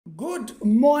Good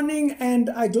morning,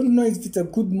 and I don't know if it's a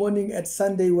good morning at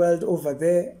Sunday World over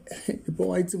there.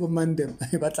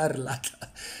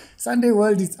 Sunday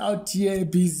World is out here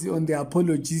busy on the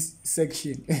apologies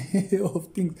section of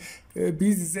things.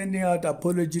 Busy sending out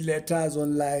apology letters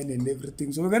online and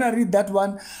everything. So we're going to read that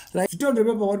one. Right? If you don't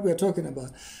remember what we are talking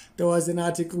about, there was an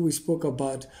article we spoke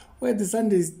about where the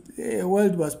Sunday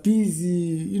World was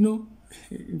busy,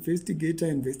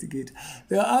 investigator.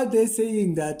 They are out there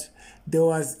saying that there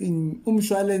was in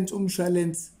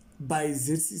umshwalense by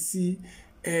ZCC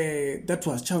that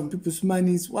was charging people's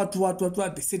monies. What?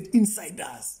 They said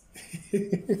insiders.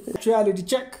 Reality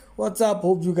check. What's up?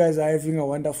 Hope you guys are having a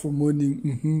wonderful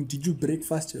morning. Did you break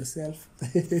fast yourself?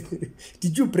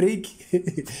 Did you break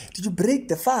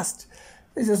the fast?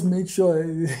 Let's just make sure.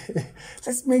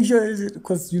 Let's make sure,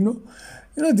 because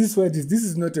this word this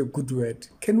is not a good word.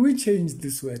 Can we change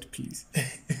this word, please?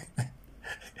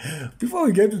 Before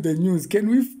we get to the news, can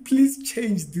we please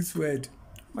change this word?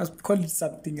 Must call it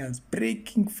something else.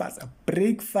 Breaking fast. A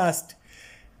break fast.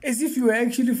 As if you were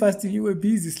actually fasting, you were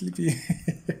busy sleeping.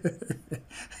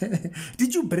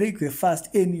 Did you break the fast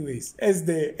anyways? As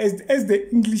the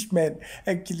Englishman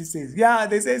actually says. Yeah,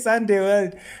 they say Sunday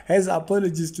World has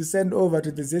apologies to send over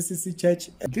to the ZCC Church.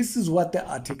 This is what the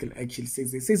article actually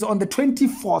says. It says on the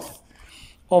 24th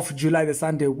of July, the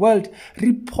Sunday World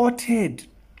reported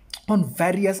on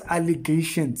various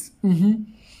allegations.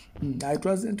 It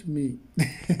wasn't me.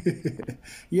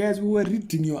 Yes, we were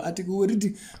reading your article. We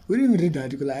didn't read the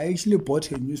article. I actually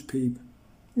bought a newspaper.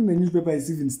 The newspaper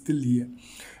is even still here.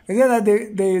 And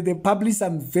then they published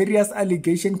some various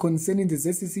allegations concerning the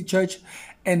ZCC Church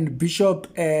and Bishop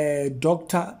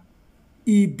Dr.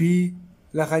 E.B.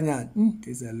 Laganyan.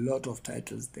 There's a lot of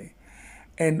titles there.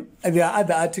 And there are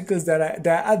other articles there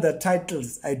are other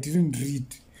titles I didn't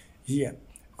read here,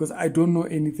 because I don't know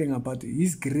anything about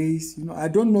His grace. I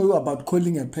don't know about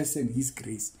calling a person His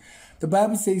grace. The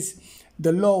Bible says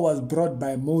the law was brought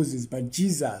by Moses, but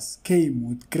Jesus came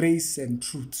with grace and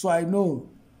truth. So I know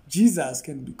Jesus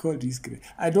can be called His grace.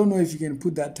 I don't know if you can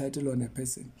put that title on a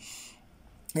person.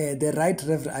 The right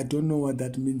reverend, I don't know what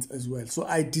that means as well. So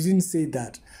I didn't say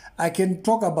that. I can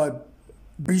talk about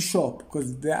bishop,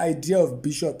 because the idea of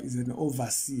bishop is an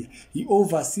overseer. He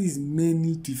oversees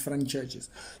many different churches.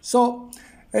 So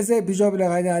I say Bishop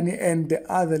Leganyani and the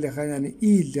other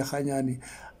Leganyani,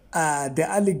 the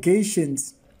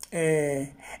allegations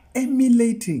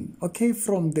emulating,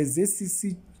 from the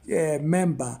ZCC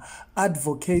member,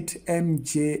 advocate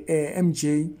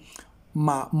MJ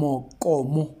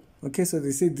Mokomo. So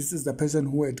they say this is the person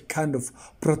who had kind of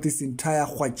brought this entire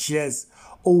years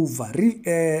over,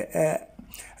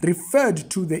 referred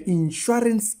to the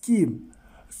insurance scheme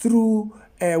through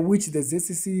which the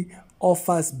ZCC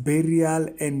offers burial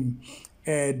and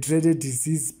dreaded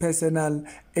disease personal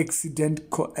accident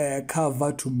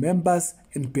cover to members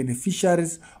and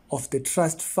beneficiaries of the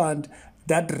trust fund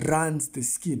that runs the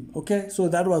scheme. So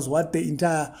that was what the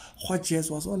entire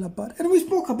years was all about, and we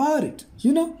spoke about it.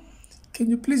 Can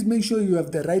you please make sure you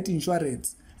have the right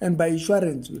insurance? And by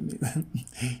insurance, we mean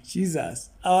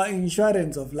Jesus, our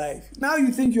insurance of life. Now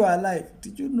you think you are alive.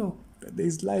 Did you know that there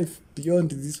is life beyond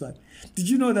this one? Did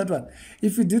you know that one?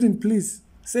 If you didn't, please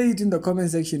say it in the comment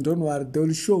section. Don't worry, they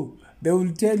will show. They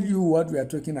will tell you what we are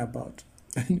talking about.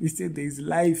 And we say there is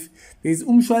life. There is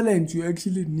umshwalense you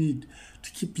actually need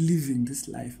to keep living this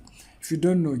life. If you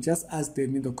don't know, just ask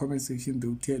them in the comment section. They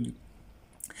will tell you.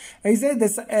 I said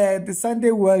the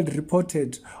Sunday World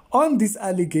reported on this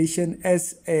allegation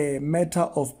as a matter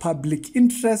of public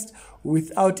interest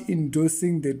without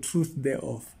endorsing the truth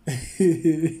thereof.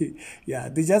 Yeah,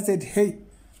 they just said, hey,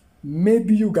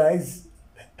 maybe you guys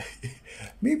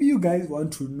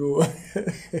want to know.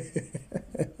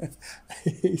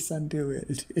 Sunday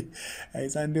World.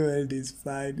 Sunday World is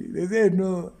fine. They said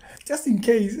no, just in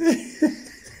case.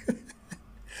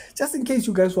 Just in case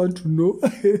you guys want to know,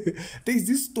 there's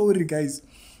this story, guys.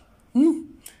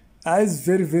 It's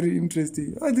very, very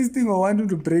interesting. This thing I wanted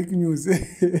to break news. I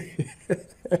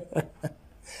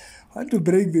want to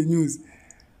break the news.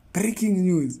 Breaking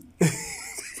news.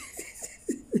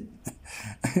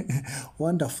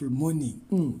 Wonderful morning.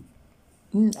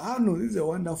 I don't know. This is a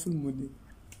wonderful morning.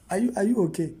 Are you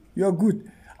okay? You are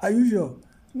good. Are you sure?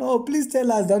 No, please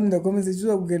tell us down in the comment section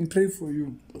so we can pray for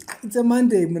you. It's a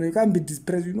Monday, man. You can't be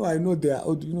depressed. I know they are,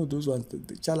 those ones,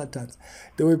 the charlatans.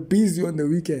 They were busy on the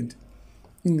weekend.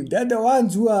 They're the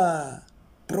ones who are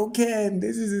broken.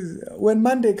 This is when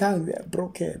Monday comes, they are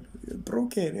broken.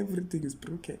 Broken. Everything is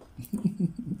broken.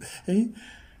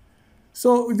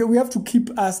 So we have to keep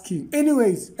asking.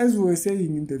 Anyways, as we were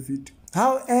saying in the video,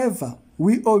 however,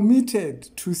 we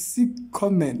omitted to seek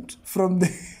comment from the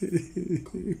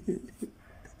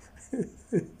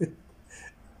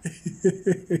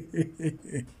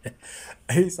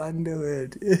hey,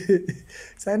 Sunderword.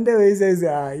 Sunderword says,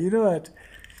 you know what?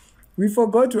 We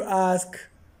forgot to ask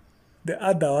the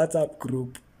other WhatsApp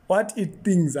group what it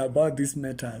thinks about these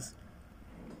matters.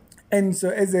 And so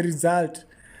as a result,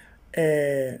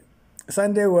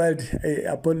 Sunday World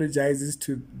apologizes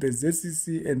to the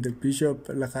ZCC and the Bishop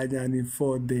Lakanyani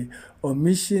for the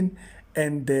omission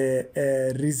and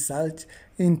the result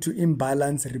into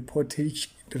imbalance reportage.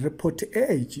 This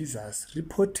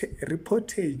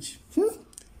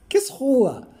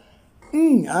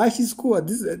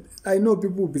I know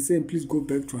people will be saying, please go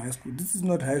back to high school. This is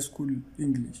not high school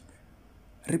English.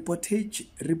 Reportage.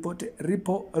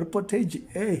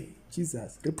 Hey,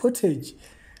 Jesus. Reportage.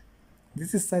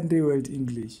 This is Sunday World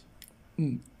English.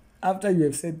 After you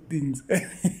have said things,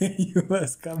 you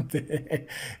must come back.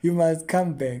 You must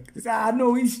come back.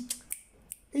 No,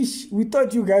 we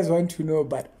thought you guys want to know,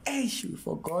 but we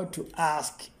forgot to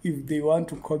ask if they want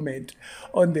to comment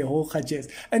on the whole Hajes.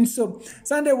 And so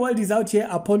Sunday World is out here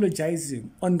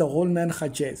apologizing on the whole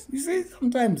non-Hajes. You see,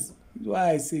 sometimes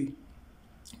why I say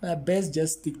best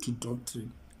just stick to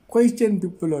doctrine. Question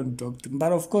people on doctrine.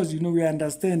 But of course, we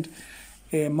understand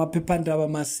Mapepandaba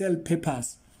must sell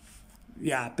papers.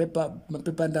 Yeah,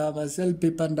 Mapepandaba must sell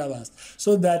papers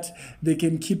so that they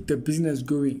can keep the business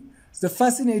going. The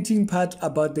fascinating part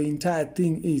about the entire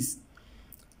thing is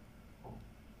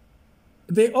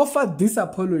they offered this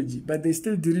apology, but they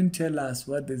still didn't tell us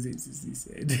what the ZCC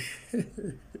said.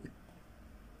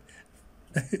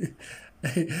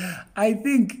 I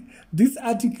think this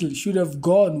article should have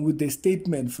gone with the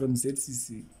statement from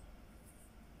ZCC.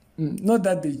 Not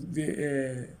that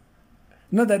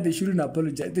they shouldn't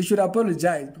apologize. They should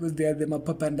apologize because they are the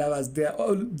Mapapandawas.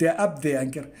 They're up there,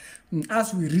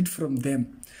 as we read from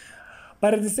them.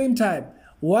 But at the same time,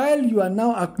 while you are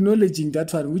now acknowledging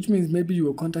that one, which means maybe you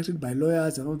were contacted by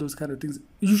lawyers and all those kind of things,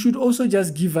 you should also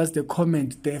just give us the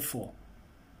comment, therefore.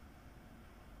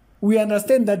 We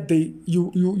understand that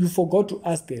you forgot to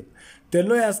ask them. The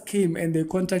lawyers came and they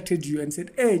contacted you and said,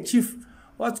 hey, Chief,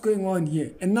 what's going on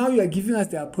here? And now you are giving us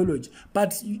the apology.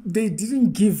 But they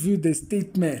didn't give you the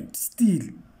statement still.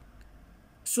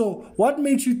 So what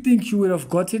makes you think you would have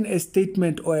gotten a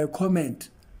statement or a comment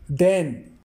then?